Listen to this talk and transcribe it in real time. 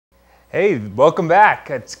Hey, welcome back.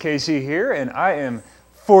 It's Casey here, and I am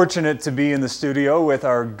fortunate to be in the studio with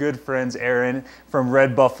our good friends Aaron from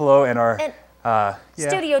Red Buffalo and our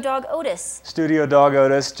studio dog Otis. Studio dog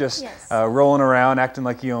Otis, just rolling around, acting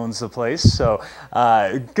like he owns the place. So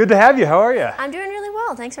good to have you. How are you? I'm doing really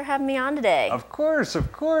well. Thanks for having me on today. Of course,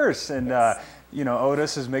 of course. And you know,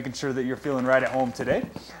 Otis is making sure that you're feeling right at home today.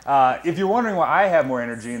 If you're wondering why I have more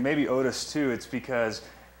energy, and maybe Otis too, it's because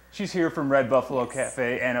she's here from Red Buffalo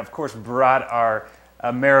Cafe, and of course brought our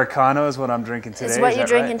Americano is what I'm drinking today. It's what you're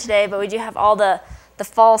drinking today, but we do have all the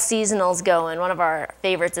fall seasonals going. One of our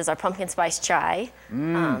favorites is our pumpkin spice chai.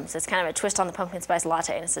 So it's kind of a twist on the pumpkin spice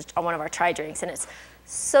latte, and it's one of our chai drinks, and it's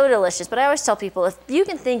so delicious. But I always tell people, if you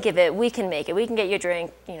can think of it, we can make it. We can get your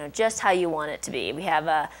drink, you know, just how you want it to be. We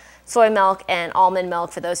have soy milk and almond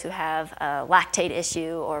milk for those who have a lactate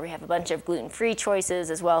issue, or we have a bunch of gluten-free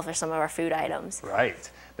choices as well for some of our food items.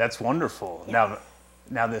 Right. That's wonderful. Yeah.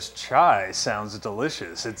 Now this chai sounds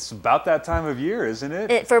delicious. It's about that time of year, isn't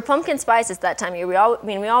it? For pumpkin spice, it's that time of year. We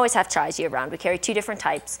always have chais year round. We carry two different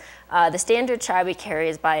types. The standard chai we carry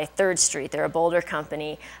is by Third Street. They're a Boulder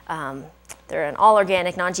company. They're an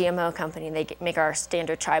all-organic, non-GMO company. They make our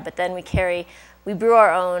standard chai, but then we brew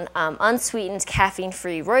our own unsweetened,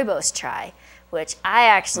 caffeine-free Rooibos chai, which I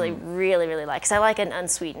actually really, really like, because I like an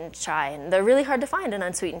unsweetened chai, and they're really hard to find an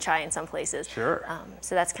unsweetened chai in some places. Sure.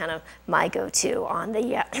 So that's kind of my go-to on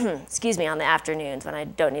the, on the afternoons when I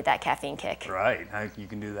don't need that caffeine kick. Right. You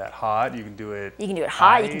can do that hot. You can do it. You can do it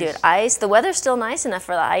hot. Ice. You can do it iced. The weather's still nice enough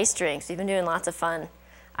for the iced drinks. We've been doing lots of fun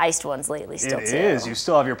iced ones lately still too. It is. You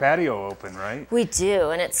still have your patio open, right? We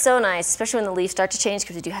do, and it's so nice, especially when the leaves start to change,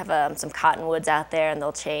 because we do have some cottonwoods out there, and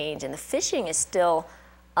they'll change, and the fishing is still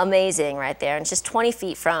amazing right there, and it's just 20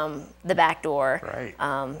 feet from the back door.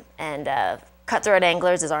 Right. Cutthroat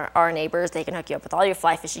Anglers is our neighbors. They can hook you up with all your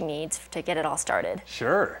fly fishing needs to get it all started.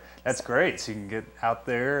 Sure. That's great. So you can get out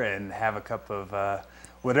there and have a cup of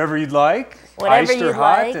whatever you'd like, whatever iced or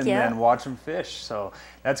hot, like, and then watch them fish. So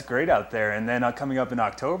that's great out there. And then coming up in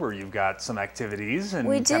October, you've got some activities, and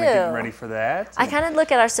kind of getting ready for that. I kind of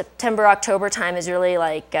look at our September, October time as really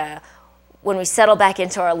like when we settle back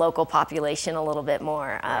into our local population a little bit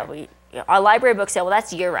more. Our library book sale, well,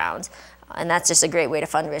 that's year-round, and that's just a great way to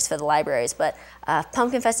fundraise for the libraries. But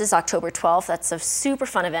Pumpkin Fest is October 12th. That's a super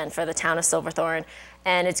fun event for the town of Silverthorne,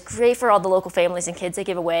 and it's great for all the local families and kids. They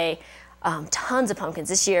give away tons of pumpkins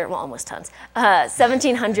this year. Well, almost tons.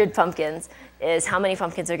 1,700 pumpkins is how many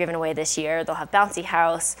pumpkins are given away this year. They'll have bouncy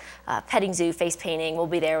house, petting zoo, face painting. We'll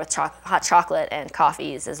be there with hot chocolate and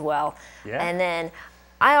coffees as well. Yeah. And then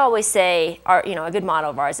I always say, a good motto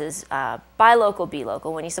of ours is buy local, be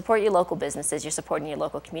local. When you support your local businesses, you're supporting your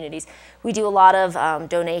local communities. We do a lot of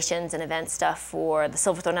donations and event stuff for the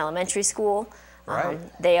Silverthorne Elementary School. Right.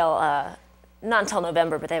 They'll, not until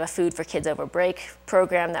November, but they have a Food for Kids Over Break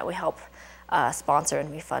program that we help sponsor,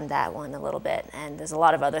 and we fund that one a little bit. And there's a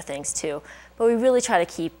lot of other things too. But we really try to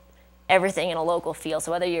keep everything in a local feel.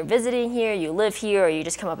 So whether you're visiting here, you live here, or you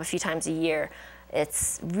just come up a few times a year,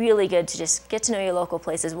 it's really good to just get to know your local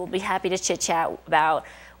places. We'll be happy to chit-chat about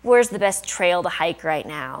where's the best trail to hike right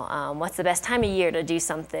now, what's the best time of year to do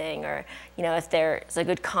something, or if there's a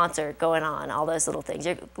good concert going on, all those little things.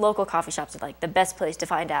 Your local coffee shops are like the best place to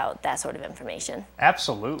find out that sort of information.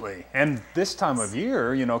 Absolutely. And this time of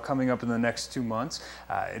year, coming up in the next 2 months,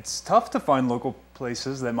 it's tough to find local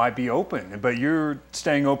places that might be open, but you're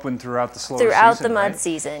staying open throughout the slower season, throughout the mud right?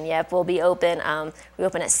 season. Yep, we'll be open. We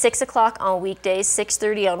open at 6 o'clock on weekdays,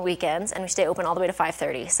 6:30 on weekends, and we stay open all the way to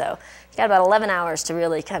 5:30. So you got about 11 hours to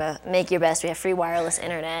really kind of make your best. We have free wireless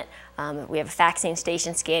internet. We have a faxing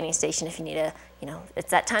station, scanning station if you need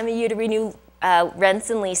it's that time of year to renew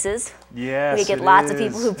rents and leases. Yes, we get lots of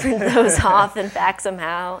people who print those off and fax them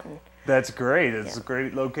out. And that's great. It's a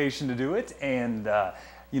great location to do it. And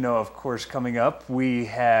of course, coming up, we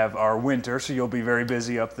have our winter, so you'll be very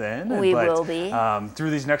busy up then. We will be. Through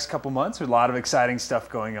these next couple months, there's a lot of exciting stuff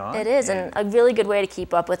going on. It is, and a really good way to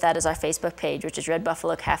keep up with that is our Facebook page, which is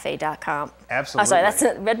redbuffalocafe.com. Absolutely. Oh, sorry, that's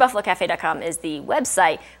redbuffalocafe.com is the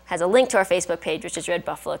website. Has a link to our Facebook page, which is Red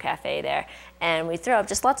Buffalo Cafe there. And we throw up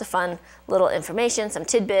just lots of fun little information, some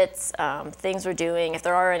tidbits, things we're doing, if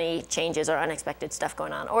there are any changes or unexpected stuff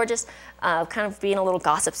going on, or just kind of being a little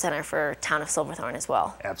gossip center for town of Silverthorne as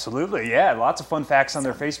well. Absolutely, yeah. Lots of fun facts on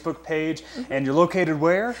their Facebook page. And you're located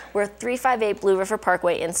where? We're 358 Blue River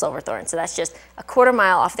Parkway in Silverthorne. So that's just a quarter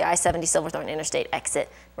mile off the I-70 Silverthorne Interstate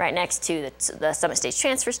exit, right next to the Summit Stage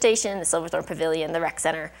Transfer Station, the Silverthorne Pavilion, the Rec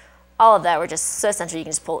Center. All of that, we're just so central. You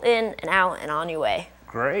can just pull in and out and on your way.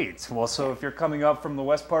 Great. Well, so if you're coming up from the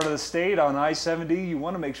west part of the state on I-70, you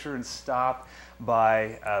want to make sure and stop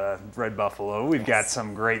by Red Buffalo. We've got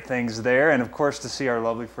some great things there, and of course to see our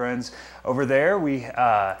lovely friends over there.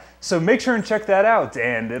 So make sure and check that out,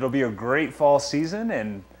 and it'll be a great fall season,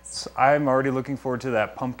 and I'm already looking forward to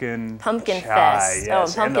that pumpkin chai, fest.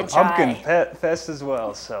 yes, Oh, and the pumpkin fest as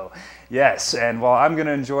well. So yes, and while I'm going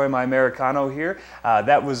to enjoy my Americano here,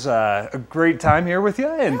 that was a great time here with you,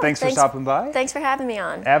 and thanks for stopping by. Thanks for having me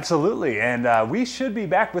on. Absolutely, and we should be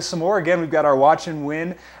back with some more. Again, we've got our Watch and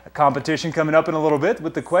Win competition coming up in a little bit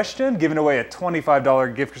with the question, giving away a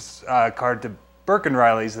 $25 gift card to Burke and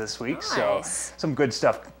Riley's this week. Nice. So some good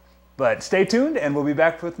stuff. But stay tuned, and we'll be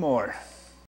back with more.